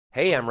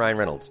Hey, I'm Ryan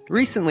Reynolds.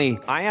 Recently,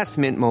 I asked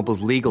Mint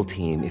Mobile's legal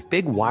team if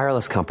big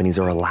wireless companies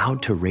are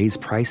allowed to raise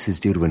prices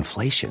due to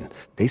inflation.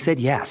 They said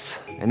yes.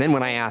 And then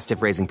when I asked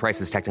if raising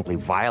prices technically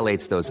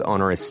violates those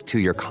onerous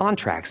two-year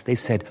contracts, they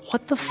said,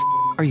 "What the f***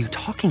 are you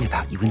talking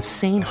about, you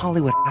insane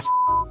Hollywood ass?"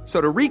 So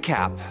to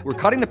recap, we're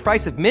cutting the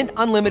price of Mint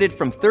Unlimited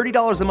from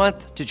 $30 a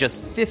month to just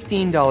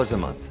 $15 a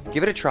month.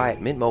 Give it a try at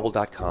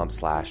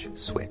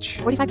mintmobile.com/switch.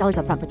 $45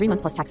 up front for 3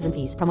 months plus taxes and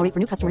fees. Promo rate for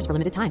new customers for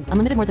limited time.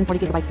 Unlimited more than 40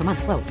 gigabytes per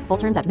month. Slows full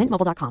terms at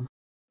mintmobile.com.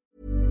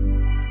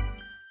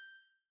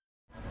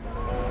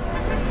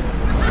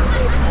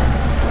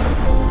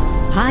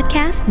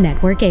 Podcast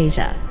Network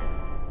Asia.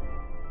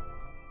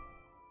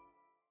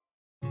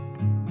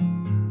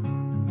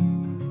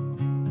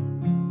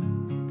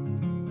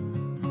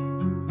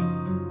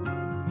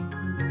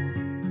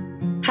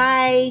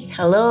 Hi,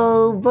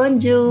 hello,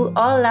 bonjour,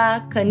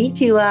 hola,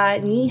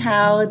 konnichiwa, ni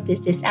hao.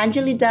 This is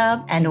Anjali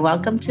Dub and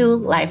welcome to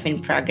Life in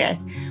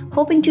Progress.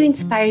 Hoping to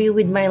inspire you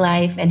with my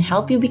life and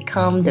help you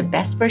become the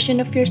best version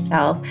of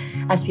yourself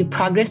as we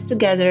progress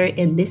together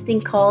in this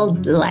thing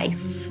called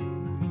life.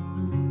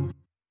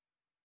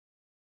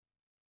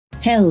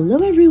 Hello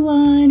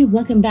everyone,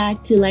 welcome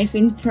back to Life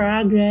in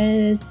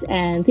Progress,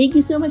 and thank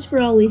you so much for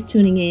always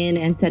tuning in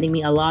and sending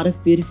me a lot of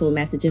beautiful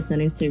messages on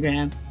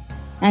Instagram.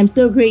 I'm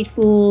so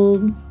grateful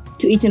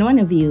to each and one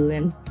of you,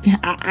 and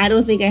I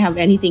don't think I have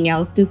anything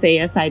else to say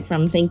aside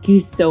from thank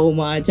you so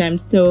much. I'm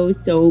so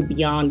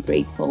beyond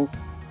grateful.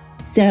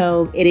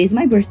 So it is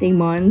my birthday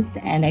month,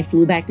 and I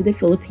flew back to the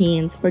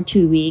Philippines for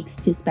 2 weeks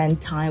to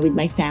spend time with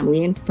my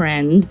family and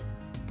friends.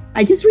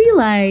 I just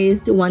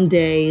realized one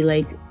day,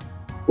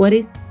 what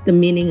is the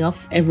meaning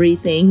of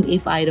everything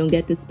if I don't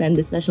get to spend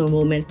the special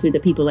moments with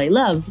the people I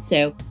love?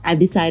 So I've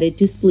decided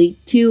to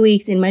split 2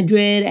 weeks in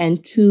Madrid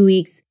and 2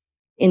 weeks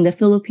in the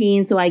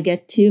Philippines, so I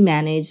get to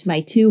manage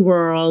my two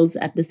worlds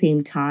at the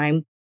same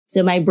time.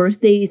 So my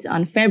birthday is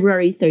on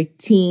February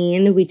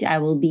 13, which I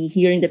will be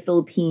here in the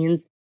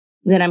Philippines.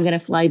 Then I'm going to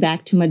fly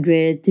back to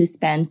Madrid to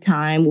spend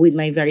time with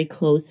my very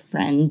close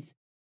friends.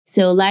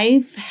 So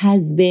life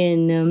has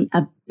been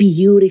a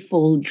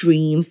beautiful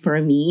dream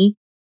for me.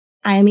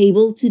 I am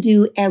able to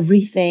do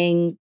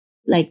everything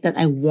like that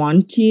I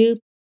want to,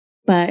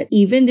 but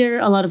even there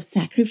are a lot of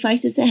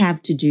sacrifices I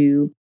have to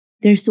do.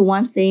 There's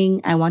one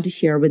thing I want to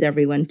share with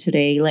everyone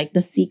today, like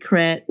the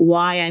secret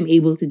why I'm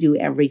able to do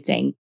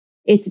everything.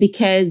 It's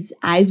because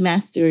I've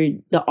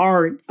mastered the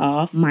art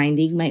of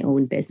minding my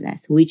own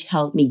business, which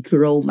helped me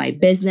grow my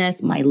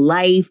business, my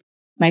life,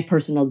 my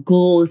personal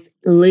goals,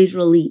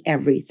 literally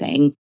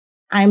everything.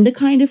 I'm the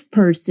kind of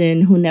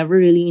person who never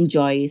really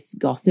enjoys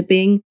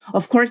gossiping.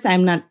 Of course,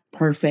 I'm not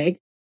perfect.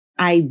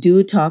 I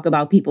do talk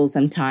about people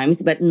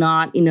sometimes, but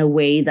not in a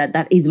way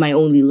that is my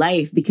only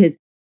life, because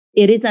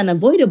it is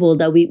unavoidable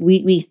that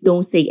we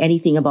don't say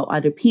anything about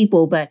other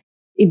people, but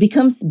it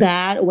becomes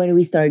bad when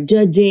we start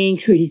judging,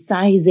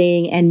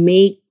 criticizing, and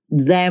make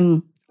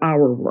them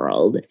our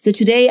world. So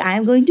today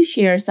I'm going to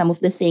share some of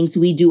the things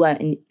we do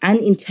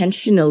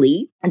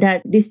unintentionally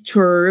that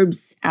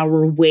disturbs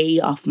our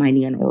way of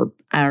minding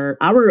our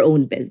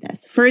own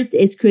business. First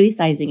is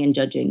criticizing and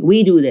judging.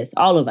 We do this,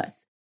 all of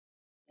us.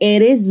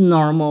 It is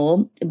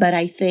normal, but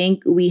I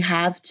think we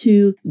have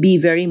to be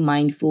very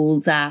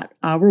mindful that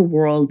our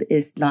world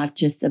is not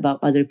just about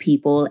other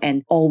people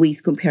and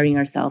always comparing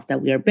ourselves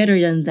that we are better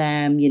than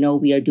them,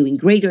 we are doing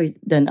greater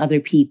than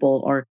other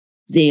people or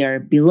they are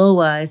below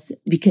us,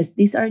 because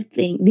these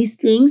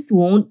things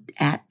won't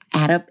add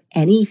up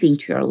anything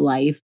to your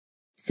life.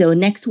 So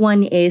next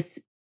one is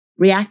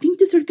reacting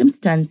to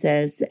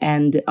circumstances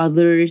and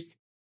others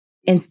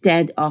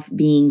instead of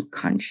being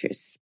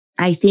conscious.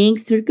 I think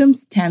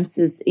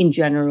circumstances in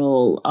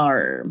general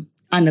are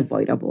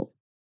unavoidable.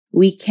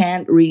 We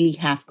can't really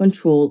have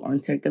control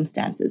on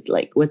circumstances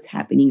like what's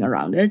happening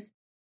around us.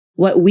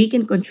 What we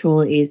can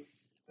control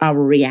is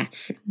our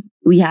reaction.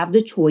 We have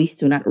the choice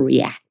to not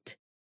react.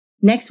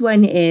 Next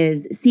one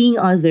is seeing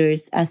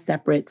others as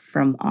separate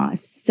from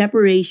us.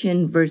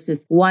 Separation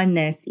versus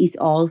oneness is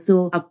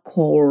also a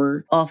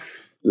core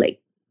of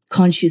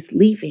conscious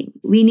living.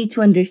 We need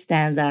to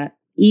understand that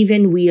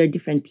even we are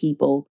different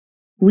people,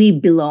 we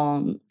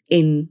belong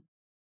in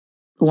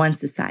one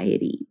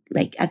society.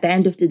 At the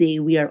end of the day,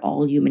 we are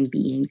all human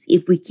beings.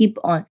 If we keep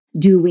on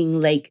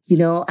doing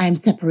I'm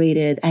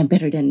separated, I'm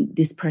better than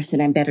this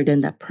person, I'm better than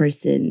that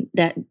person,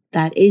 that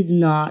is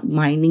not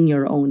minding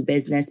your own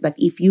business. But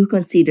if you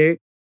consider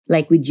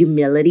with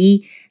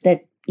humility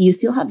that you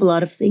still have a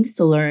lot of things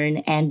to learn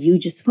and you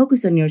just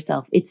focus on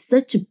yourself, it's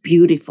such a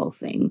beautiful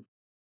thing.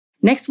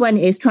 Next one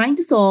is trying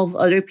to solve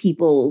other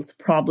people's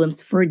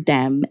problems for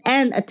them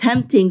and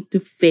attempting to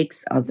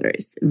fix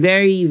others.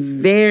 Very,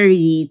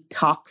 very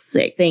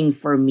toxic thing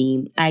for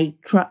me. I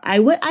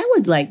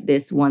was like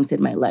this once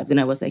in my life, and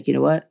I was like, you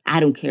know what?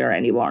 I don't care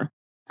anymore.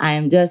 I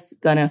am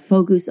just gonna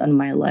focus on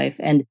my life.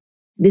 And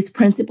this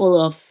principle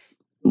of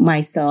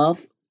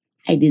myself,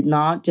 I did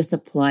not just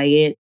apply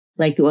it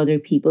to other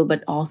people,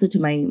 but also to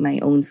my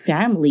own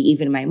family,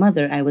 even my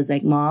mother. I was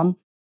like, Mom,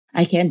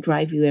 I can't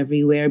drive you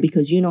everywhere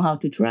because you know how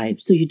to drive.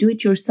 So you do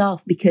it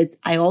yourself, because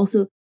I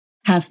also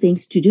have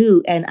things to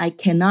do, and I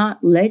cannot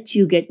let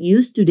you get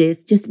used to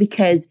this just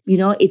because,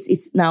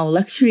 it's now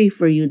luxury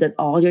for you that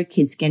all your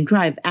kids can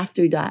drive.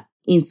 After that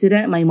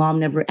incident, my mom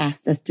never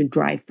asked us to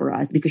drive for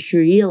us because she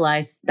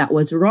realized that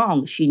was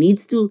wrong. She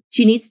needs to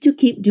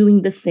keep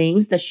doing the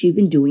things that she's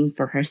been doing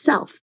for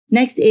herself.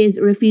 Next is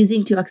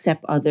refusing to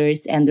accept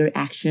others and their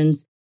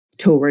actions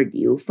toward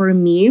you. For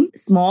me,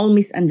 small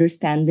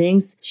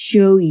misunderstandings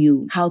show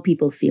you how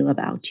people feel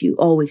about you.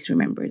 Always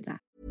remember that.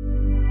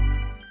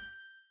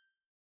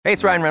 Hey,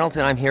 it's Ryan Reynolds,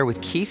 and I'm here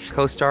with Keith,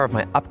 co-star of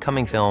my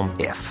upcoming film,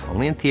 If,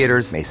 only in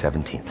theaters May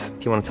 17th.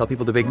 Do you want to tell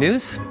people the big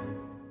news?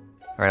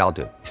 All right, I'll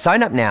do it.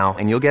 Sign up now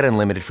and you'll get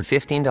unlimited for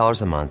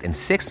 $15 a month and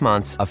 6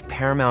 months of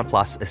Paramount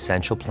Plus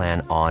Essential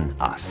Plan on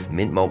us.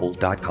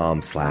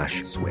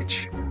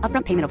 mintmobile.com/switch.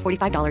 Upfront payment of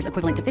 $45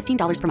 equivalent to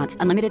 $15 per month.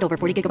 Unlimited over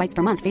 40 gigabytes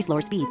per month. Face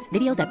lower speeds.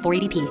 Videos at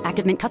 480p.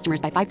 Active Mint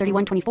customers by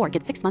 531.24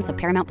 get 6 months of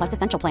Paramount Plus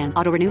Essential Plan.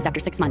 Auto renews after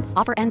 6 months.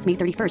 Offer ends May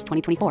 31st,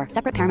 2024.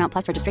 Separate Paramount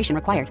Plus registration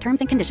required. Terms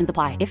and conditions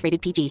apply if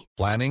rated PG.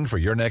 Planning for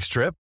your next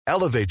trip?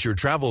 Elevate your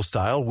travel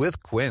style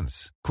with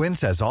Quince.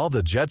 Quince has all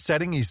the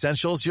jet-setting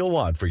essentials you'll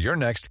want for your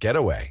next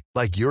getaway,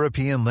 like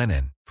European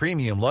linen,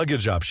 premium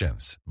luggage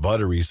options,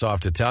 buttery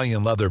soft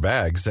Italian leather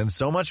bags, and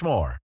so much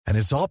more. And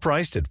it's all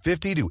priced at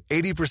 50 to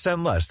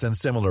 80% less than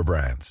similar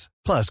brands.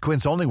 Plus,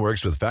 Quince only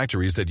works with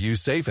factories that use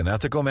safe and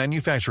ethical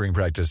manufacturing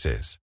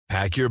practices.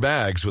 Pack your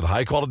bags with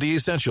high-quality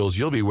essentials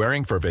you'll be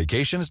wearing for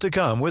vacations to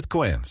come with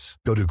Quince.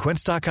 Go to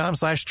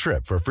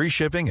quince.com/trip for free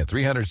shipping and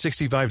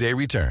 365-day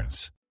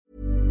returns.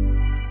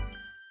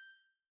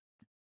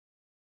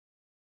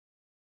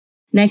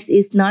 Next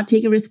is not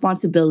taking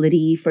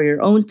responsibility for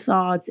your own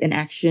thoughts and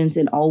actions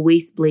and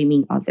always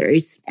blaming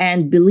others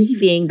and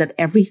believing that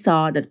every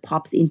thought that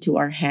pops into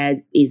our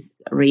head is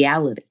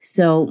reality.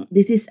 So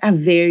this is a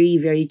very,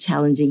 very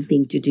challenging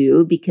thing to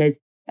do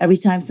because every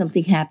time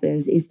something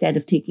happens, instead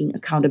of taking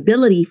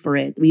accountability for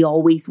it, we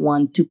always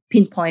want to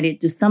pinpoint it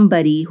to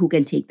somebody who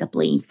can take the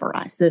blame for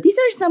us. So these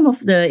are some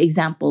of the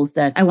examples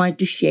that I wanted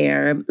to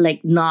share,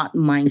 like not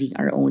minding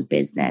our own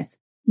business.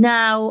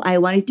 Now, I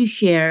wanted to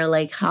share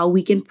how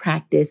we can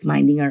practice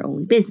minding our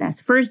own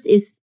business. First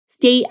is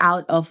stay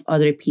out of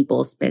other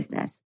people's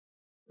business,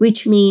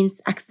 which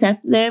means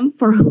accept them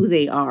for who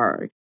they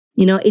are.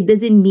 It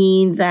doesn't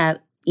mean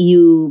that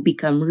you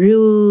become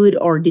rude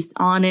or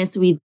dishonest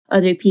with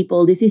other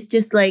people. This is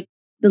just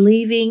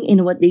believing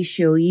in what they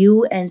show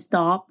you and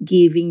stop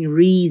giving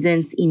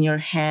reasons in your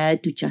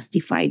head to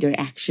justify their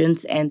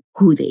actions and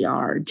who they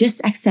are. Just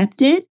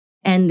accept it.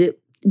 And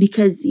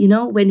because,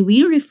 when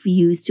we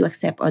refuse to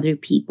accept other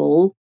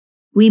people,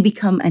 we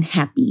become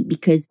unhappy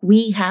because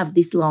we have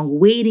this long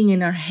waiting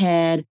in our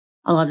head,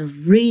 a lot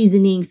of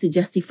reasonings to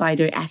justify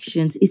their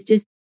actions. It's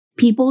just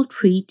people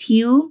treat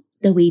you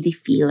the way they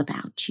feel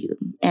about you.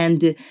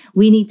 And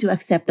we need to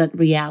accept that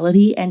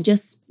reality and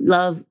just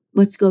love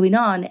what's going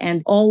on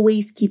and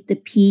always keep the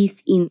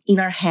peace in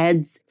our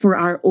heads for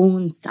our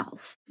own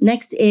self.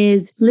 Next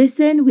is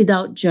listen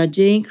without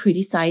judging,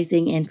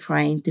 criticizing, and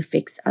trying to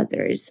fix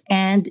others.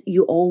 And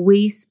you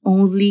always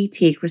only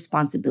take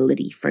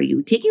responsibility for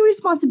you. Taking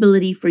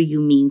responsibility for you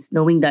means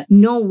knowing that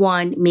no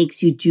one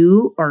makes you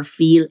do or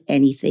feel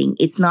anything.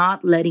 It's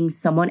not letting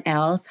someone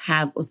else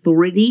have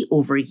authority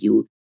over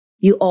you.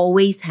 You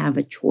always have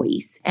a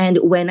choice. And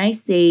when I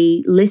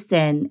say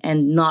listen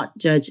and not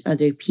judge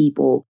other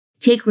people,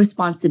 take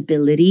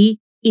responsibility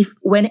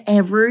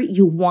whenever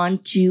you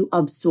want to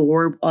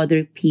absorb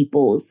other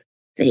people's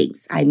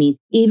things.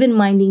 Even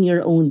minding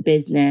your own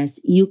business,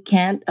 you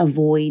can't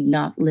avoid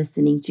not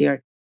listening to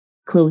your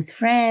close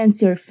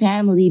friends, your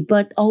family,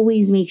 but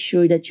always make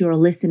sure that you're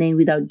listening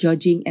without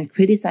judging and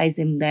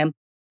criticizing them.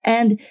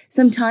 And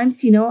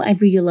sometimes,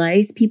 I've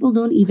realized people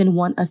don't even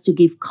want us to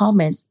give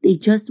comments. They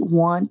just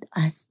want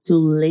us to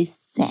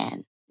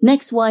listen.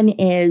 Next one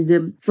is,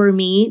 for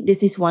me,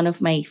 this is one of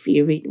my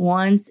favorite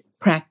ones.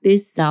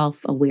 Practice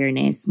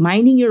self-awareness.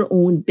 Minding your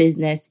own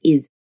business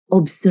is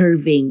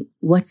observing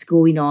what's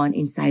going on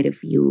inside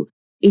of you.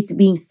 It's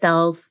being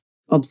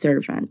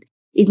self-observant.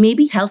 It may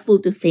be helpful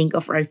to think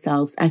of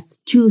ourselves as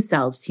two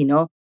selves,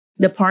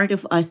 the part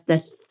of us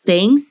that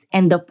thinks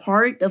and the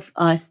part of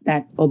us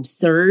that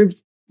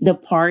observes the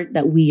part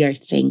that we are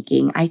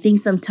thinking. I think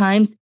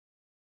sometimes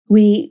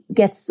we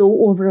get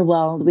so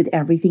overwhelmed with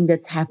everything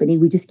that's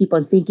happening. We just keep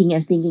on thinking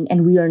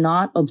and we are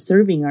not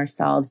observing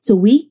ourselves. So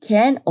we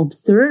can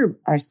observe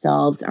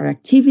ourselves, our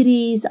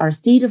activities, our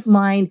state of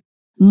mind.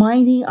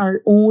 Minding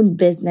our own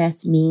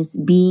business means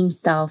being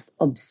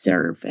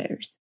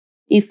self-observers.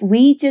 If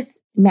we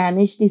just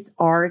manage this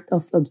art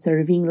of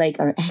observing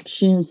our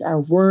actions, our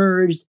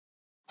words,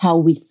 how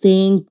we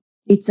think,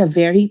 it's a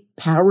very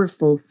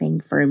powerful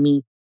thing for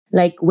me.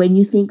 When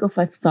you think of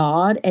a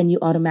thought and you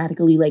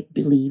automatically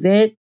believe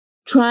it,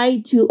 try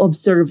to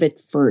observe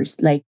it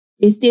first.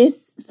 Is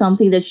this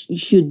something that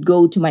should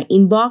go to my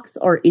inbox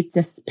or is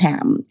just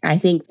spam? I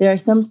think there are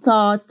some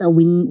thoughts that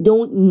we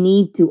don't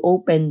need to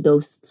open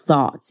those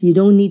thoughts. You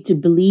don't need to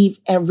believe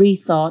every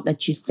thought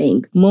that you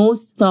think.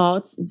 Most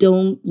thoughts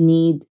don't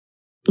need,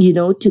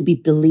 to be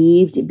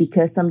believed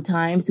because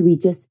sometimes we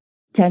just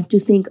tend to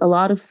think a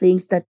lot of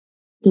things that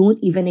don't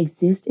even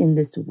exist in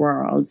this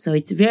world. So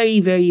it's very,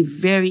 very,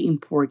 very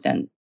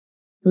important.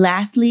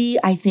 Lastly,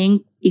 I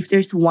think if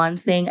there's one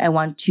thing I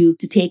want you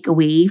to take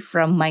away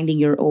from minding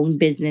your own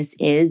business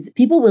is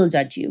people will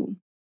judge you,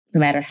 no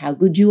matter how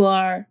good you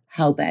are,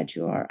 how bad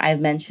you are.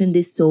 I've mentioned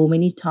this so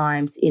many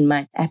times in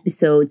my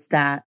episodes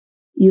that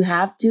you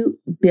have to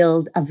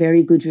build a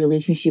very good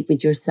relationship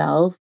with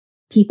yourself.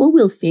 People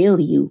will fail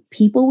you.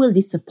 People will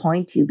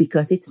disappoint you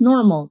because it's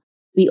normal.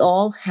 We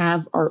all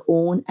have our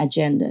own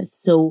agendas.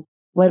 So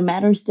what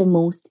matters the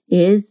most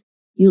is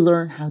you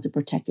learn how to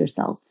protect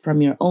yourself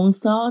from your own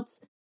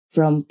thoughts,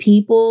 from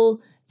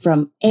people,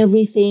 from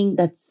everything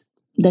that's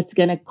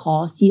going to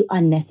cause you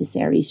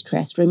unnecessary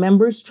stress.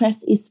 Remember,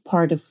 stress is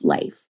part of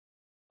life.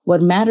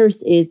 What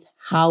matters is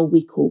how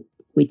we cope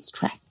with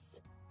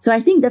stress. So I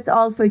think that's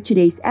all for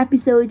today's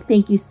episode.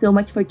 Thank you so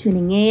much for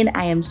tuning in.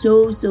 I am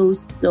so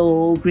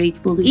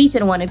grateful to each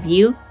and one of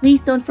you.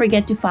 Please don't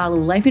forget to follow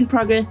Life in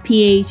Progress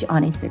PH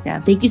on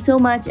Instagram. Thank you so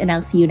much, and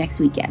I'll see you next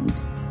weekend.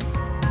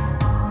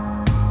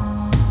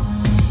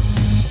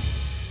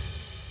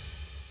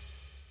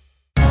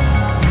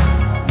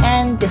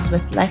 And this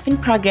was Life in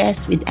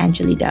Progress with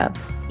Angeli Dub.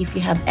 If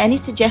you have any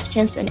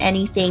suggestions on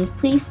anything,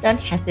 please don't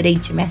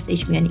hesitate to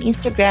message me on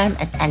Instagram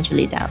at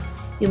Angeli Dub.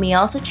 You may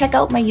also check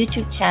out my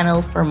YouTube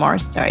channel for more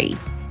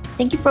stories.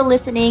 Thank you for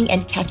listening,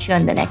 and catch you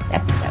on the next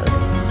episode.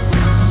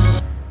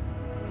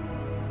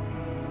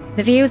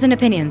 The views and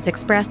opinions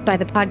expressed by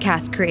the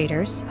podcast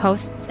creators,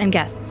 hosts, and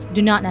guests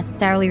do not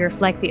necessarily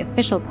reflect the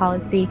official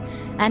policy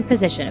and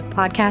position of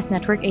Podcast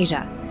Network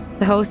Asia,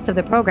 the hosts of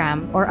the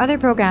program, or other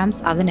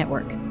programs of the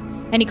network.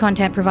 Any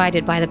content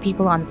provided by the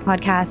people on the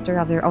podcast are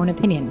of their own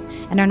opinion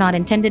and are not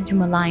intended to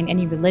malign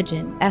any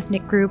religion,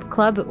 ethnic group,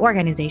 club,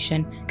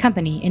 organization,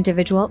 company,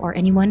 individual, or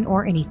anyone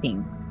or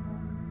anything.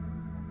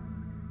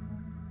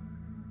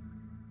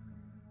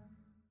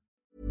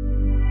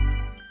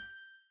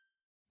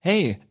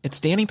 Hey, it's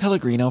Danny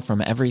Pellegrino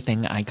from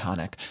Everything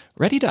Iconic.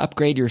 Ready to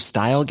upgrade your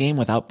style game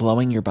without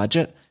blowing your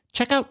budget?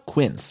 Check out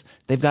Quince.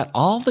 They've got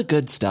all the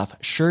good stuff,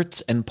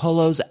 shirts and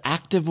polos,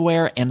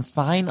 activewear, and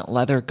fine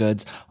leather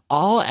goods,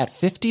 all at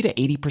 50 to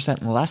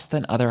 80% less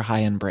than other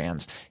high-end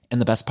brands. And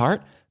the best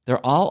part?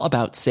 They're all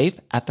about safe,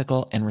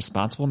 ethical, and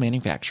responsible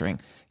manufacturing.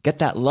 Get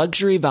that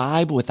luxury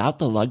vibe without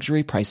the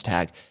luxury price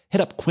tag.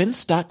 Hit up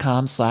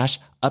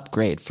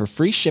quince.com/upgrade for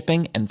free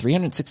shipping and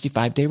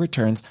 365-day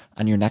returns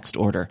on your next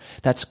order.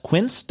 That's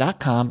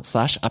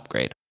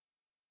quince.com/upgrade.